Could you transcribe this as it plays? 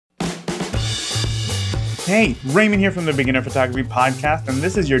Hey, Raymond here from the Beginner Photography Podcast, and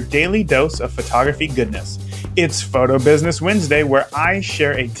this is your daily dose of photography goodness. It's Photo Business Wednesday, where I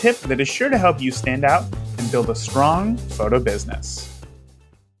share a tip that is sure to help you stand out and build a strong photo business.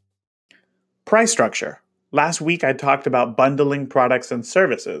 Price structure. Last week I talked about bundling products and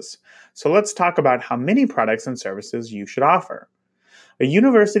services, so let's talk about how many products and services you should offer. A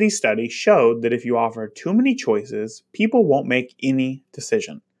university study showed that if you offer too many choices, people won't make any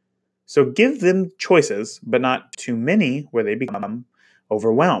decision. So give them choices, but not too many where they become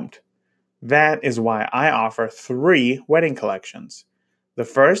overwhelmed. That is why I offer 3 wedding collections. The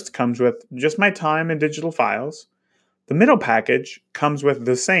first comes with just my time and digital files. The middle package comes with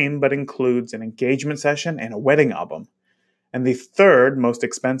the same but includes an engagement session and a wedding album. And the third most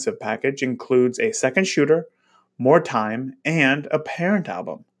expensive package includes a second shooter, more time, and a parent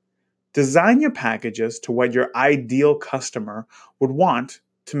album. Design your packages to what your ideal customer would want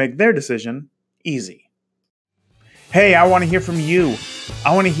to make their decision easy. Hey, I want to hear from you.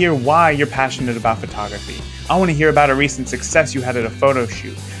 I want to hear why you're passionate about photography. I want to hear about a recent success you had at a photo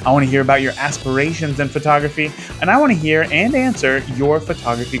shoot. I want to hear about your aspirations in photography, and I want to hear and answer your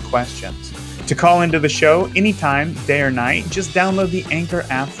photography questions. To call into the show anytime, day or night, just download the Anchor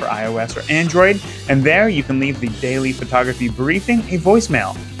app for iOS or Android, and there you can leave the daily photography briefing a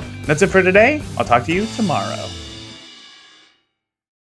voicemail. That's it for today. I'll talk to you tomorrow.